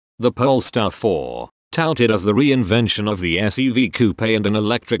The Polestar 4, touted as the reinvention of the SUV coupe and an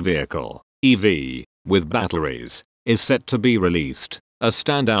electric vehicle, EV, with batteries, is set to be released. A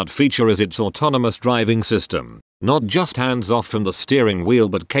standout feature is its autonomous driving system, not just hands-off from the steering wheel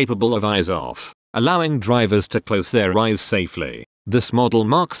but capable of eyes-off, allowing drivers to close their eyes safely. This model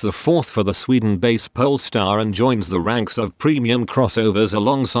marks the fourth for the Sweden-based Polestar and joins the ranks of premium crossovers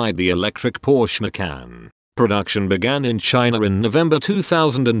alongside the electric Porsche Macan. Production began in China in November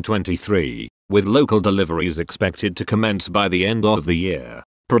 2023, with local deliveries expected to commence by the end of the year.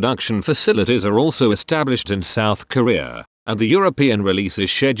 Production facilities are also established in South Korea, and the European release is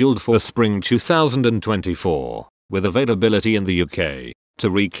scheduled for spring 2024, with availability in the UK. To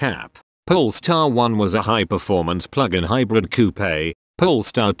recap, Polestar 1 was a high-performance plug-in hybrid coupe,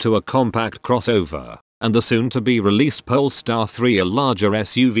 Polestar 2 a compact crossover, and the soon-to-be-released Polestar 3 a larger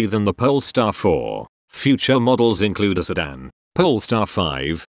SUV than the Polestar 4. Future models include a sedan, Polestar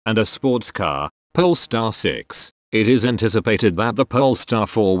 5, and a sports car, Polestar 6. It is anticipated that the Polestar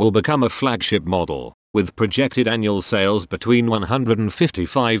 4 will become a flagship model, with projected annual sales between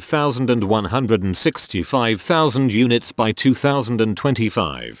 155,000 and 165,000 units by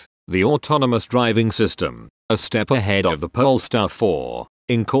 2025. The autonomous driving system, a step ahead of the Polestar 4,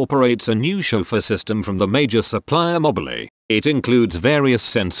 incorporates a new chauffeur system from the major supplier Mobile. It includes various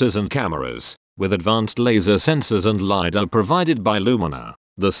sensors and cameras, with advanced laser sensors and LiDAR provided by Lumina.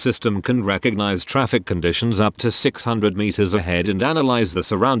 The system can recognize traffic conditions up to 600 meters ahead and analyze the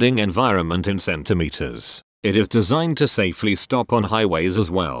surrounding environment in centimeters. It is designed to safely stop on highways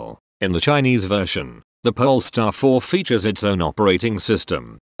as well. In the Chinese version, the Polestar 4 features its own operating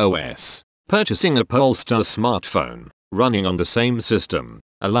system, OS. Purchasing a Polestar smartphone, running on the same system,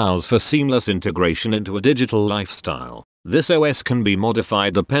 allows for seamless integration into a digital lifestyle. This OS can be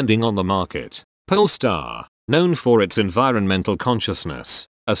modified depending on the market. Polestar, known for its environmental consciousness,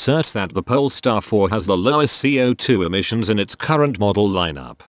 asserts that the Polestar 4 has the lowest CO2 emissions in its current model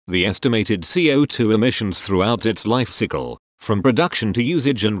lineup. The estimated CO2 emissions throughout its life cycle, from production to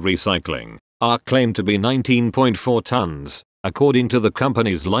usage and recycling, are claimed to be 19.4 tons, according to the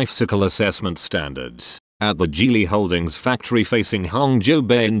company's life cycle assessment standards. At the Geely Holdings factory facing Hangzhou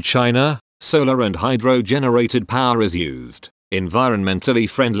Bay in China, solar and hydro-generated power is used. Environmentally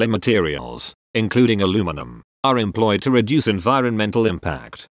friendly materials, including aluminum, are employed to reduce environmental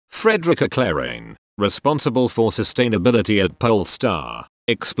impact. Frederica Clarain, responsible for sustainability at Polestar,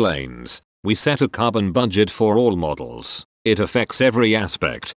 explains, "We set a carbon budget for all models. It affects every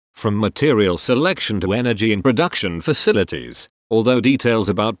aspect, from material selection to energy and production facilities, although details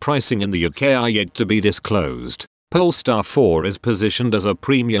about pricing in the UK are yet to be disclosed." Polestar 4 is positioned as a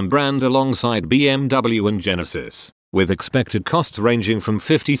premium brand alongside BMW and Genesis, with expected costs ranging from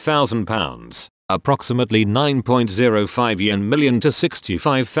 £50,000, approximately 9.05 yen million, to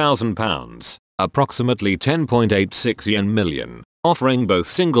 £65,000, approximately 10.86 yen million, offering both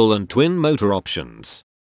single and twin motor options.